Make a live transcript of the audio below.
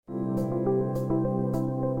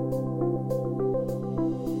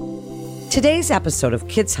Today's episode of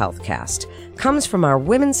Kids Healthcast comes from our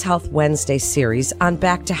Women's Health Wednesday series on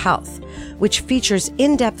Back to Health, which features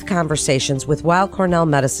in-depth conversations with Weill Cornell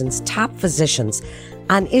Medicine's top physicians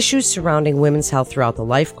on issues surrounding women's health throughout the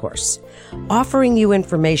life course, offering you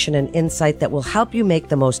information and insight that will help you make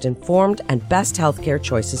the most informed and best healthcare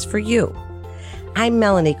choices for you. I'm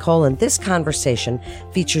Melanie Cole, and this conversation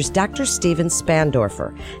features Dr. Steven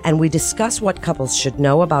Spandorfer, and we discuss what couples should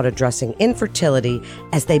know about addressing infertility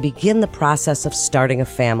as they begin the process of starting a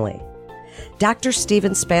family. Dr.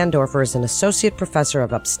 Steven Spandorfer is an associate professor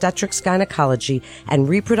of obstetrics, gynecology, and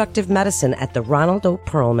reproductive medicine at the Ronald O.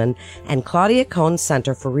 Perelman and Claudia Kohn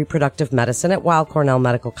Center for Reproductive Medicine at Weill Cornell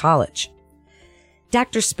Medical College.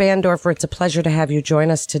 Dr. Spandorfer, it's a pleasure to have you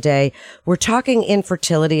join us today. We're talking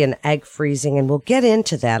infertility and egg freezing, and we'll get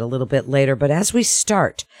into that a little bit later. But as we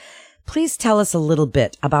start, please tell us a little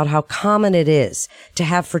bit about how common it is to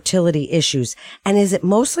have fertility issues. And is it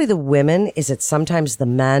mostly the women? Is it sometimes the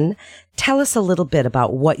men? Tell us a little bit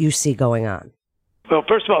about what you see going on. Well,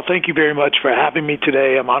 first of all, thank you very much for having me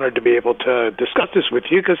today. I'm honored to be able to discuss this with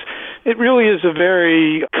you because it really is a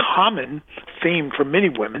very common theme for many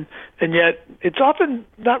women, and yet it's often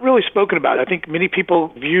not really spoken about. I think many people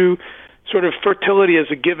view sort of fertility as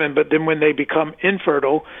a given, but then when they become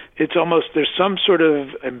infertile, it's almost there's some sort of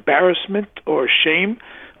embarrassment or shame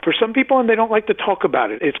for some people, and they don't like to talk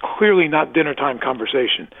about it. It's clearly not dinner time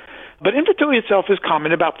conversation. But infertility itself is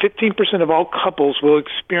common. About 15% of all couples will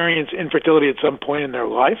experience infertility at some point in their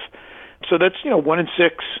life. So that's, 1 in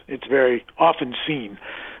 6. It's very often seen.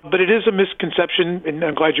 But it is a misconception, and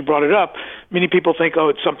I'm glad you brought it up. Many people think,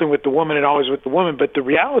 it's something with the woman and always with the woman. But the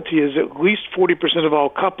reality is at least 40% of all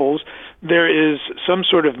couples, there is some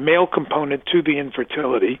sort of male component to the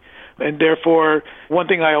infertility. And therefore, one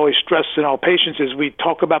thing I always stress in all patients is we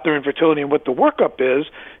talk about their infertility and what the workup is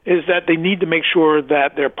that they need to make sure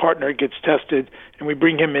that their partner gets tested and we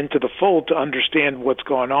bring him into the fold to understand what's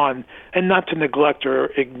going on and not to neglect or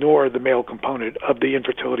ignore the male component of the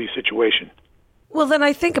infertility situation. Well, then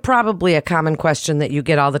I think probably a common question that you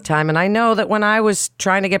get all the time, and I know that when I was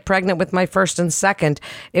trying to get pregnant with my first and second,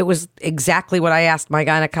 it was exactly what I asked my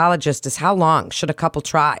gynecologist is how long should a couple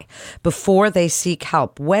try before they seek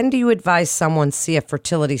help? When do you advise someone see a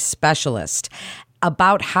fertility specialist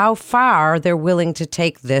about how far they're willing to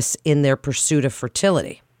take this in their pursuit of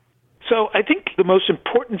fertility? So I think the most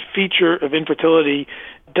important feature of infertility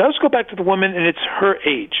does go back to the woman, and it's her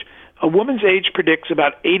age. A woman's age predicts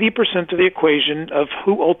about 80% of the equation of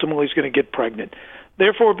who ultimately is going to get pregnant.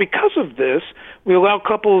 Therefore, because of this, we allow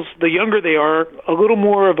couples, the younger they are, a little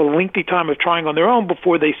more of a lengthy time of trying on their own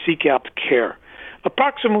before they seek out care.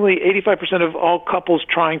 Approximately 85% of all couples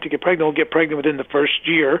trying to get pregnant will get pregnant within the first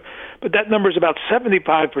year, but that number is about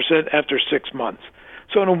 75% after 6 months.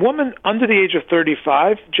 So in a woman under the age of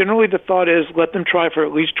 35, generally the thought is let them try for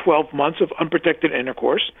at least 12 months of unprotected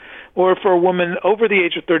intercourse. Or for a woman over the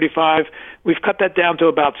age of 35, we've cut that down to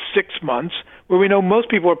about 6 months, where we know most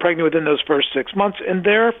people are pregnant within those first 6 months. And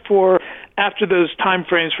therefore, after those time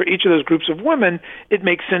frames for each of those groups of women, it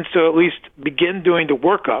makes sense to at least begin doing the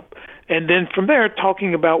workup. And then from there,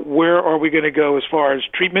 talking about where are we going to go as far as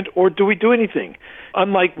treatment, or do we do anything?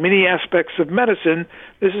 Unlike many aspects of medicine,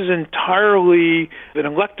 this is entirely an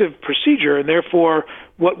elective procedure, and therefore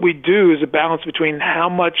what we do is a balance between how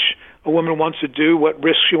much a woman wants to do, what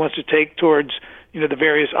risks she wants to take towards the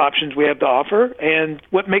various options we have to offer, and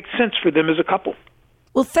what makes sense for them as a couple.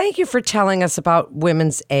 Well, thank you for telling us about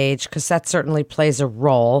women's age, because that certainly plays a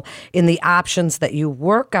role in the options that you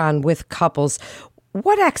work on with couples.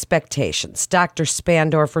 What expectations, Dr.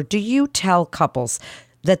 Spandorfer, do you tell couples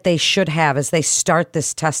that they should have as they start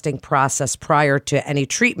this testing process prior to any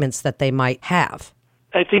treatments that they might have?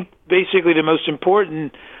 I think basically the most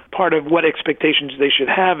important part of what expectations they should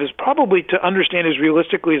have is probably to understand as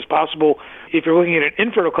realistically as possible, if you're looking at an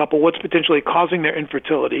infertile couple, what's potentially causing their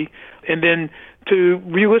infertility, and then to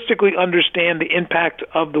realistically understand the impact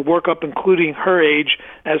of the workup, including her age,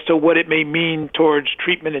 as to what it may mean towards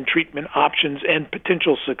treatment and treatment options and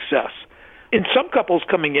potential success. In some couples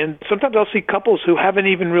coming in, sometimes I'll see couples who haven't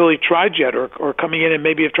even really tried yet or coming in and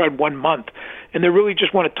maybe have tried 1 month, and they really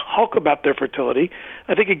just want to talk about their fertility.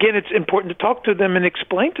 I think, again, it's important to talk to them and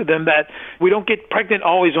explain to them that we don't get pregnant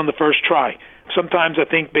always on the first try. Sometimes I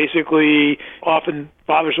think basically often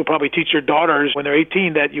fathers will probably teach their daughters when they're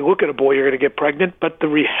 18 that you look at a boy, you're going to get pregnant. But the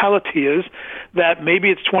reality is that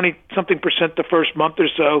maybe it's 20-something% the first month or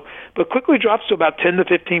so, but quickly drops to about 10 to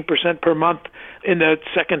 15% per month in the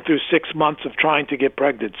second through 6 months of trying to get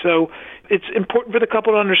pregnant. So it's important for the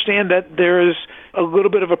couple to understand that there is a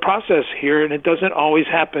little bit of a process here, and it doesn't always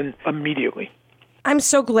happen immediately. I'm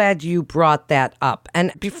so glad you brought that up.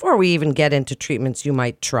 And before we even get into treatments you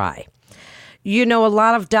might try, a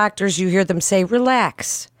lot of doctors, you hear them say,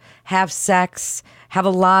 relax, have sex, have a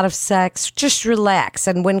lot of sex, just relax.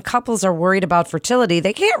 And when couples are worried about fertility,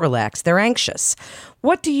 they can't relax. They're anxious.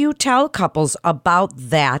 What do you tell couples about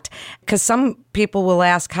that? Because some people will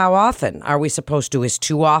ask, how often are we supposed to? Is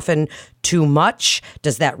too often too much?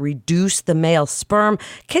 Does that reduce the male sperm?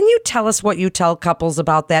 Can you tell us what you tell couples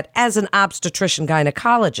about that as an obstetrician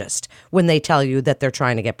gynecologist when they tell you that they're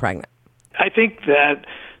trying to get pregnant? I think that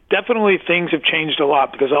definitely things have changed a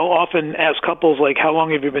lot, because I'll often ask couples, like, how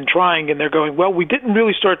long have you been trying? And they're going, well, we didn't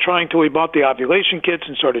really start trying till we bought the ovulation kits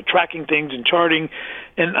and started tracking things and charting.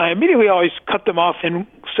 And I immediately always cut them off and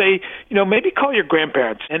say, maybe call your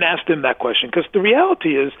grandparents and ask them that question, because the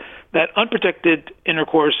reality is that unprotected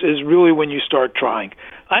intercourse is really when you start trying.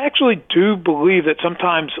 I actually do believe that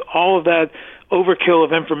sometimes all of that overkill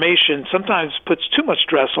of information sometimes puts too much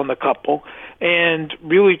stress on the couple and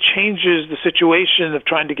really changes the situation of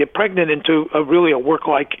trying to get pregnant into a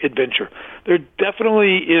work-like adventure. There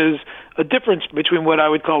definitely is a difference between what I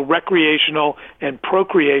would call recreational and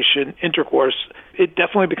procreation intercourse. It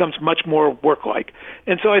definitely becomes much more work-like.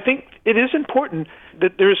 And so I think it is important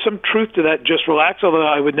that there is some truth to that, just relax, although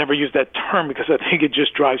I would never use that term because I think it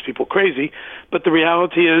just drives people crazy. But the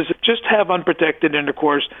reality is just have unprotected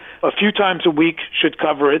intercourse. A few times a week should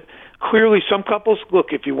cover it. Clearly, some couples, look,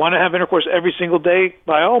 if you want to have intercourse every single day,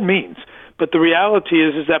 by all means. But the reality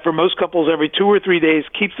is that for most couples, every 2 or 3 days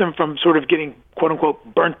keeps them from sort of getting, quote unquote,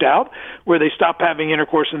 burnt out, where they stop having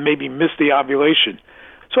intercourse and maybe miss the ovulation.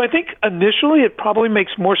 So I think initially it probably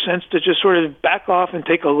makes more sense to just sort of back off and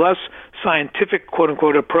take a less scientific, quote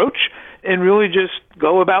unquote, approach and really just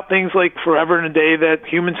go about things like forever and a day that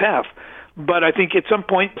humans have. But I think at some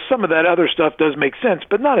point, some of that other stuff does make sense,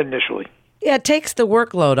 but not initially. Yeah, it takes the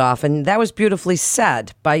workload off, and that was beautifully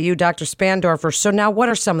said by you, Dr. Spandorfer. So now what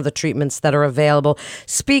are some of the treatments that are available?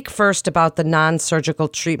 Speak first about the non-surgical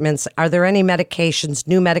treatments. Are there any medications,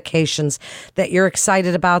 new medications that you're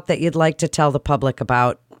excited about that you'd like to tell the public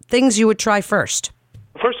about? Things you would try first.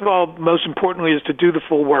 First of all, most importantly, is to do the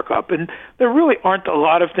full workup. And there really aren't a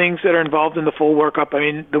lot of things that are involved in the full workup. I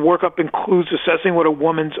mean, the workup includes assessing what a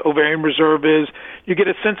woman's ovarian reserve is. You get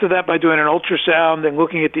a sense of that by doing an ultrasound and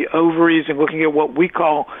looking at the ovaries and looking at what we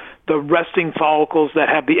call the resting follicles that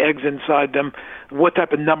have the eggs inside them. What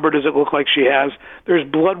type of number does it look like she has? There's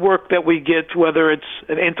blood work that we get, whether it's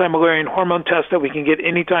an anti-Mullerian hormone test that we can get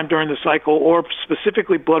anytime during the cycle, or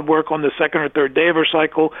specifically blood work on the second or third day of her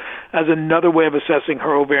cycle as another way of assessing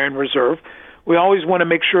her ovarian reserve. We always want to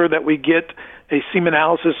make sure that we get a semen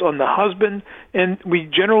analysis on the husband, and we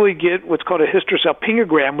generally get what's called a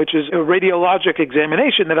hysterosalpingogram, which is a radiologic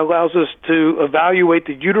examination that allows us to evaluate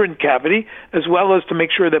the uterine cavity as well as to make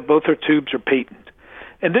sure that both her tubes are patent.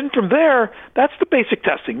 And then from there, that's the basic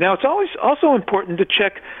testing. Now, it's always also important to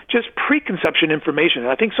check just preconception information.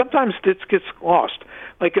 And I think sometimes this gets lost.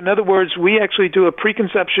 Like, in other words, we actually do a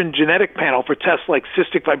preconception genetic panel for tests like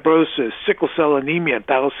cystic fibrosis, sickle cell anemia, and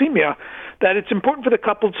thalassemia, that it's important for the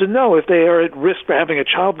couple to know if they are at risk for having a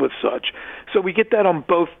child with such. So we get that on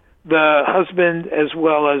both the husband as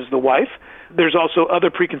well as the wife. There's also other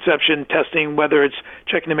preconception testing, whether it's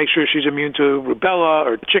checking to make sure she's immune to rubella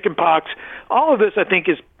or chickenpox. All of this, I think,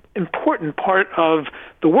 is important part of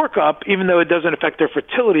the workup. Even though it doesn't affect their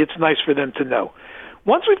fertility, it's nice for them to know.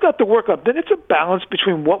 Once we've got the workup, then it's a balance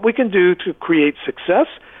between what we can do to create success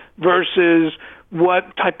versus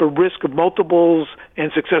what type of risk of multiples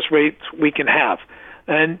and success rates we can have.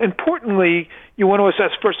 And importantly, you want to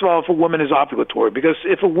assess, first of all, if a woman is ovulatory, because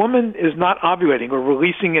if a woman is not ovulating or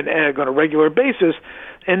releasing an egg on a regular basis,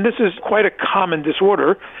 and this is quite a common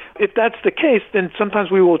disorder, if that's the case, then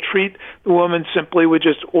sometimes we will treat the woman simply with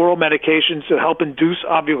just oral medications to help induce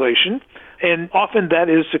ovulation, and often that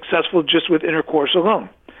is successful just with intercourse alone.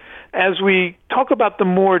 As we talk about the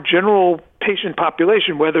more general patient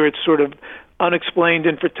population, whether it's sort of unexplained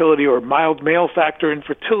infertility or mild male factor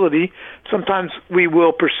infertility, sometimes we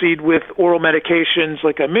will proceed with oral medications,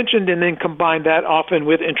 like I mentioned, and then combine that often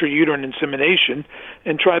with intrauterine insemination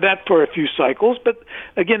and try that for a few cycles. But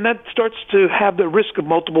again, that starts to have the risk of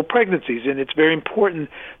multiple pregnancies, and it's very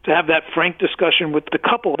important to have that frank discussion with the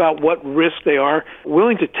couple about what risk they are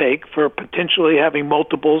willing to take for potentially having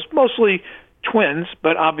multiples, mostly twins,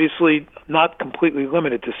 but obviously not completely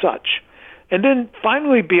limited to such. And then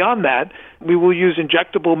finally, beyond that, we will use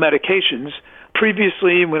injectable medications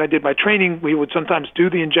Previously, when I did my training, we would sometimes do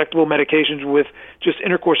the injectable medications with just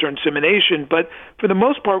intercourse or insemination, but for the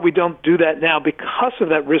most part, we don't do that now because of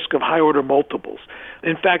that risk of high-order multiples.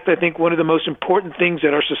 In fact, I think one of the most important things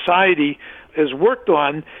that our society has worked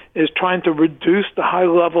on is trying to reduce the high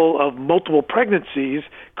level of multiple pregnancies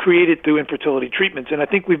created through infertility treatments. And I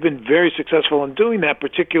think we've been very successful in doing that,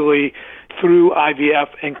 particularly through IVF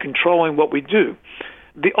and controlling what we do.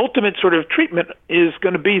 The ultimate sort of treatment is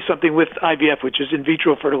going to be something with IVF, which is in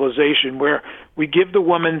vitro fertilization, where we give the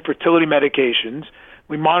woman fertility medications,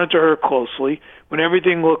 we monitor her closely. When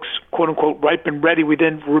everything looks, quote-unquote, ripe and ready, we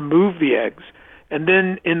then remove the eggs. And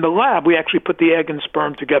then in the lab, we actually put the egg and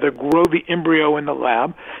sperm together, grow the embryo in the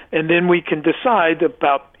lab, and then we can decide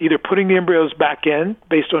about either putting the embryos back in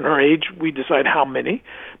based on her age. We decide how many.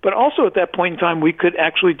 But also at that point in time, we could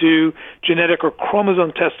actually do genetic or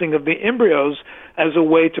chromosome testing of the embryos as a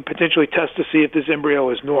way to potentially test to see if this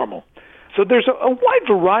embryo is normal. So there's a wide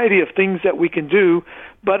variety of things that we can do,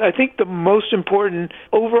 but I think the most important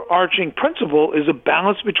overarching principle is a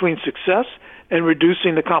balance between success and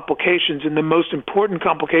reducing the complications. And the most important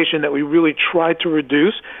complication that we really try to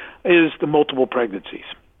reduce is the multiple pregnancies.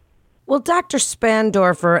 Well, Dr.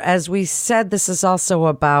 Spandorfer, as we said, this is also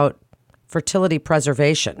about fertility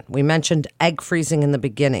preservation. We mentioned egg freezing in the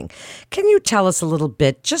beginning. Can you tell us a little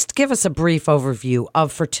bit, just give us a brief overview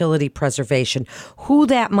of fertility preservation, who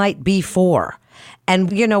that might be for? And,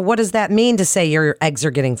 what does that mean to say your eggs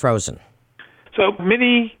are getting frozen? So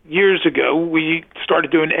many years ago, we started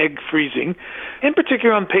doing egg freezing, in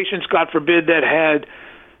particular on patients, God forbid, that had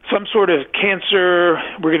some sort of cancer.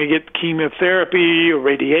 We're going to get chemotherapy or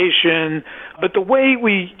radiation. But the way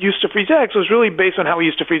we used to freeze eggs was really based on how we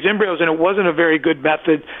used to freeze embryos, and it wasn't a very good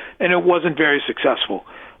method, and it wasn't very successful.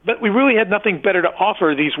 But we really had nothing better to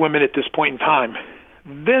offer these women at this point in time.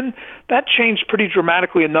 Then that changed pretty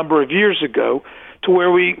dramatically a number of years ago to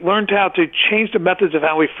where we learned how to change the methods of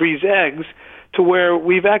how we freeze eggs to where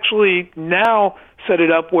we've actually now set it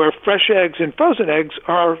up where fresh eggs and frozen eggs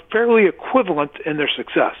are fairly equivalent in their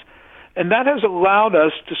success. And that has allowed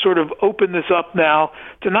us to sort of open this up now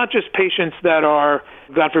to not just patients that are,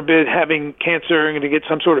 God forbid, having cancer and going to get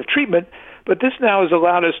some sort of treatment, but this now has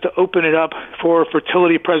allowed us to open it up for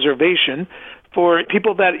fertility preservation for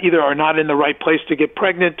people that either are not in the right place to get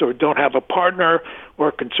pregnant or don't have a partner or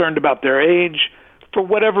are concerned about their age for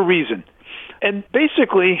whatever reason. And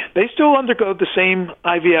basically, they still undergo the same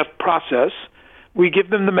IVF process. We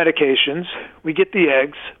give them the medications, we get the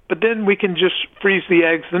eggs, but then we can just freeze the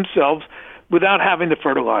eggs themselves without having to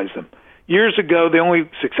fertilize them. Years ago, the only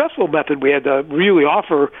successful method we had to really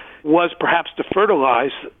offer was perhaps to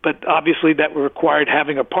fertilize, but obviously that required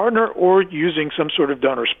having a partner or using some sort of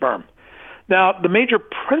donor sperm. Now, the major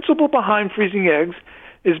principle behind freezing eggs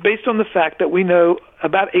is based on the fact that we know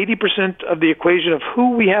about 80% of the equation of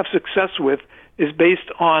who we have success with is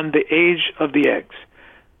based on the age of the eggs.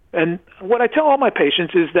 And what I tell all my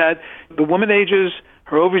patients is that the woman ages,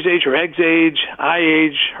 her ovaries age, her eggs age, I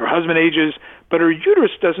age, her husband ages, but her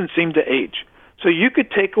uterus doesn't seem to age. So you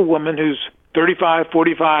could take a woman who's 35,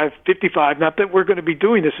 45, 55, not that we're going to be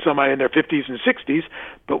doing this to somebody in their 50s and 60s,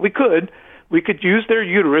 but we could use their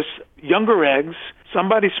uterus, younger eggs,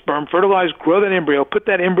 somebody's sperm, fertilize, grow that embryo, put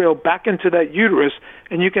that embryo back into that uterus,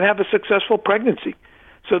 and you can have a successful pregnancy.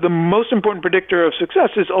 So the most important predictor of success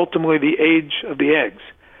is ultimately the age of the eggs.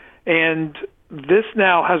 And this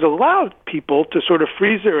now has allowed people to sort of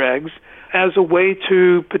freeze their eggs as a way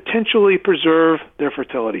to potentially preserve their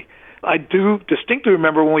fertility. I do distinctly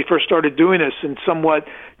remember when we first started doing this and somewhat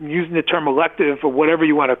using the term elective or whatever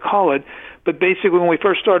you want to call it, but basically when we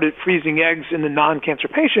first started freezing eggs in the non-cancer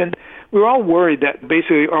patient, we were all worried that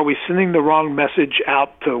basically are we sending the wrong message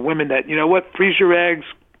out to women that, freeze your eggs,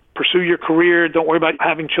 pursue your career, don't worry about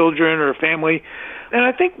having children or a family. And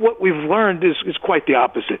I think what we've learned is quite the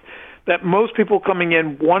opposite, that most people coming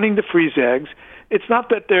in wanting to freeze eggs, it's not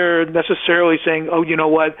that they're necessarily saying, oh, you know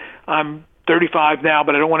what, I'm 35 now,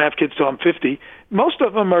 but I don't want to have kids till I'm 50. Most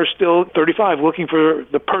of them are still 35 looking for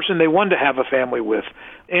the person they want to have a family with.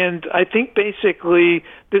 And I think basically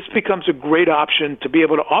this becomes a great option to be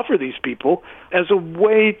able to offer these people as a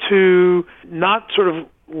way to not sort of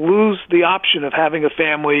lose the option of having a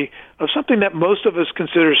family, of something that most of us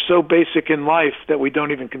consider so basic in life that we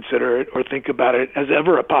don't even consider it or think about it as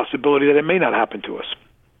ever a possibility that it may not happen to us.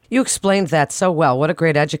 You explained that so well. What a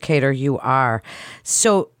great educator you are.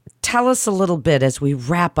 So tell us a little bit as we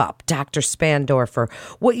wrap up, Dr. Spandorfer,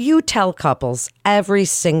 what you tell couples every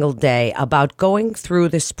single day about going through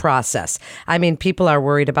this process. I mean, people are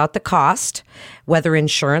worried about the cost, whether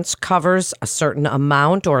insurance covers a certain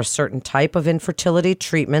amount or a certain type of infertility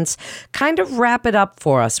treatments. Kind of wrap it up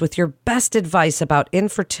for us with your best advice about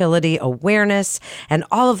infertility awareness and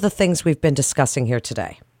all of the things we've been discussing here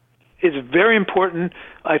today. It's very important,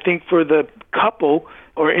 I think, for the couple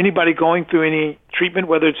or anybody going through any treatment,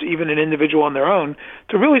 whether it's even an individual on their own,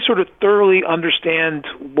 to really sort of thoroughly understand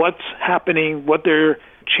what's happening, what their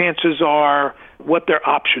chances are, what their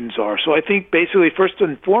options are. So I think basically first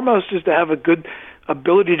and foremost is to have a good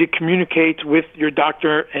ability to communicate with your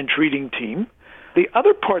doctor and treating team. The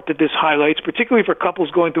other part that this highlights, particularly for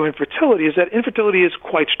couples going through infertility, is that infertility is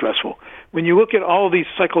quite stressful. When you look at all of these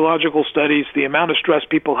psychological studies, the amount of stress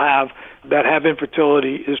people have that have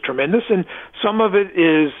infertility is tremendous, and some of it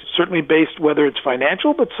is certainly based, whether it's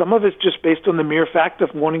financial, but some of it's just based on the mere fact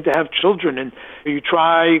of wanting to have children. And you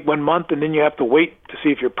try 1 month, and then you have to wait to see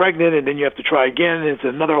if you're pregnant, and then you have to try again, and it's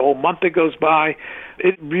another whole month that goes by.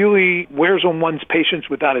 It really wears on one's patience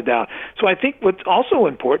without a doubt. So I think what's also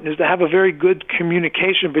important is to have a very good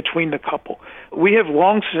communication between the couple. We have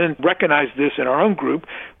long since recognized this in our own group.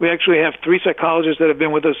 We actually have 3 psychologists that have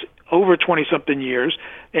been with us over 20-something years,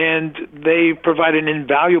 and they provide an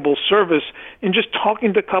invaluable service in just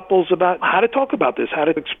talking to couples about how to talk about this, how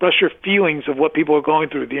to express your feelings of what people are going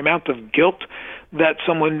through. The amount of guilt that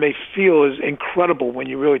someone may feel is incredible when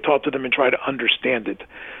you really talk to them and try to understand it.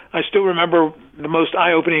 I still remember the most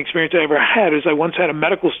eye-opening experience I ever had is I once had a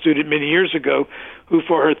medical student many years ago who,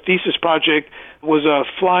 for her thesis project, was a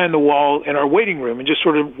fly on the wall in our waiting room and just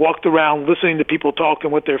sort of walked around listening to people talk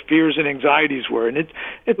and what their fears and anxieties were. And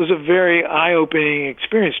it was a very eye-opening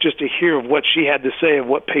experience just to hear of what she had to say, of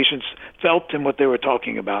what patients felt and what they were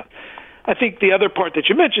talking about. I think the other part that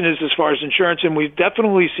you mentioned is as far as insurance, and we've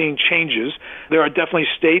definitely seen changes. There are definitely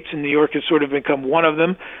states, and New York has sort of become one of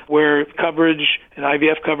them, where coverage and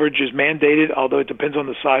IVF coverage is mandated, although it depends on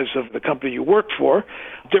the size of the company you work for.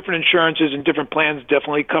 Different insurances and different plans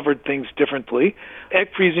definitely covered things differently. Egg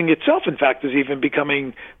freezing itself, in fact, is even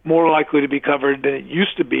becoming more likely to be covered than it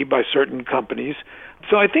used to be by certain companies.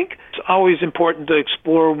 So I think it's always important to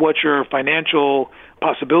explore what your financial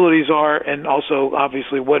possibilities are and also,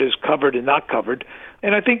 obviously, what is covered and not covered.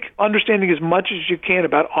 And I think understanding as much as you can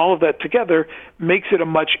about all of that together makes it a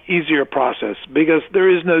much easier process, because there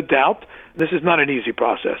is no doubt this is not an easy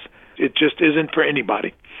process. It just isn't for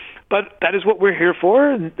anybody. But that is what we're here for,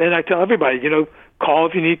 and I tell everybody, call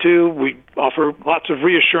if you need to. We offer lots of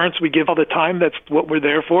reassurance we give all the time. That's what we're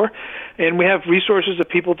there for. And we have resources of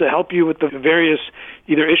people to help you with the various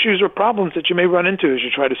either issues or problems that you may run into as you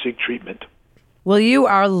try to seek treatment. Well, you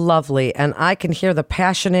are lovely, and I can hear the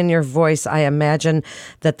passion in your voice. I imagine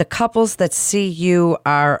that the couples that see you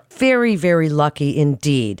are very, very lucky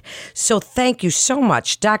indeed. So thank you so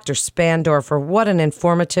much, Dr. Spandorfer. What an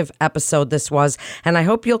informative episode this was, and I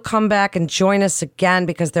hope you'll come back and join us again,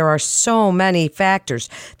 because there are so many factors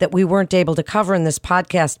that we weren't able to cover in this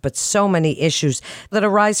podcast, but so many issues that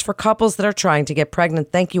arise for couples that are trying to get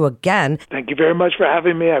pregnant. Thank you again. Thank you very much for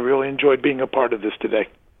having me. I really enjoyed being a part of this today.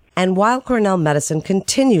 And Weill Cornell Medicine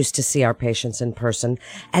continues to see our patients in person,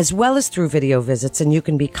 as well as through video visits, and you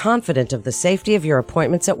can be confident of the safety of your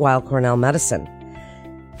appointments at Weill Cornell Medicine.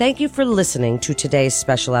 Thank you for listening to today's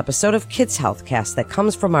special episode of Kids Healthcast that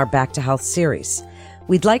comes from our Back to Health series.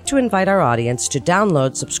 We'd like to invite our audience to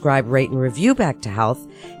download, subscribe, rate, and review Back to Health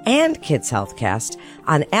and Kids Healthcast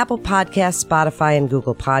on Apple Podcasts, Spotify, and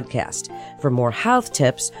Google Podcast. For more health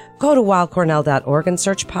tips, go to weillcornell.org and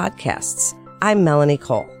search podcasts. I'm Melanie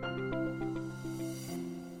Cole.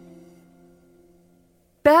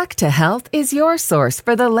 Back to Health is your source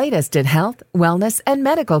for the latest in health, wellness, and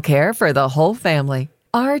medical care for the whole family.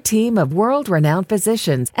 Our team of world-renowned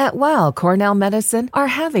physicians at Weill Cornell Medicine are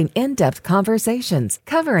having in-depth conversations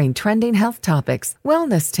covering trending health topics,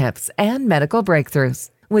 wellness tips, and medical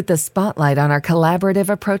breakthroughs. With the spotlight on our collaborative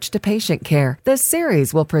approach to patient care, the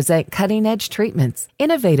series will present cutting-edge treatments,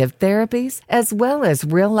 innovative therapies, as well as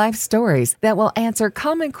real-life stories that will answer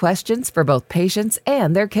common questions for both patients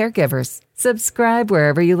and their caregivers. Subscribe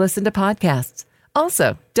wherever you listen to podcasts.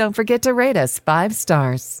 Also, don't forget to rate us 5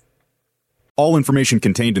 stars. All information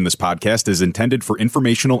contained in this podcast is intended for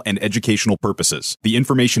informational and educational purposes. The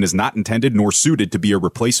information is not intended nor suited to be a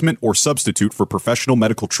replacement or substitute for professional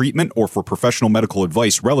medical treatment or for professional medical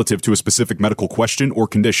advice relative to a specific medical question or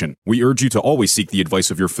condition. We urge you to always seek the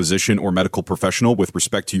advice of your physician or medical professional with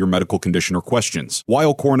respect to your medical condition or questions.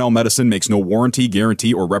 Weill Cornell Medicine makes no warranty,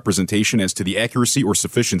 guarantee, or representation as to the accuracy or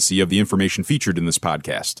sufficiency of the information featured in this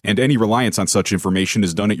podcast, and any reliance on such information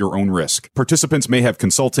is done at your own risk. Participants may have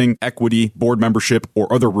consulting, equity, board membership,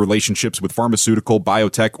 or other relationships with pharmaceutical,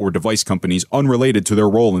 biotech, or device companies unrelated to their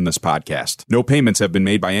role in this podcast. No payments have been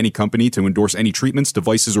made by any company to endorse any treatments,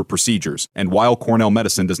 devices, or procedures, and Weill Cornell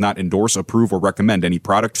Medicine does not endorse, approve, or recommend any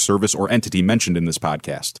product, service, or entity mentioned in this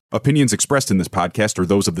podcast. Opinions expressed in this podcast are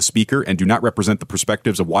those of the speaker and do not represent the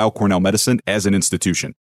perspectives of Weill Cornell Medicine as an institution.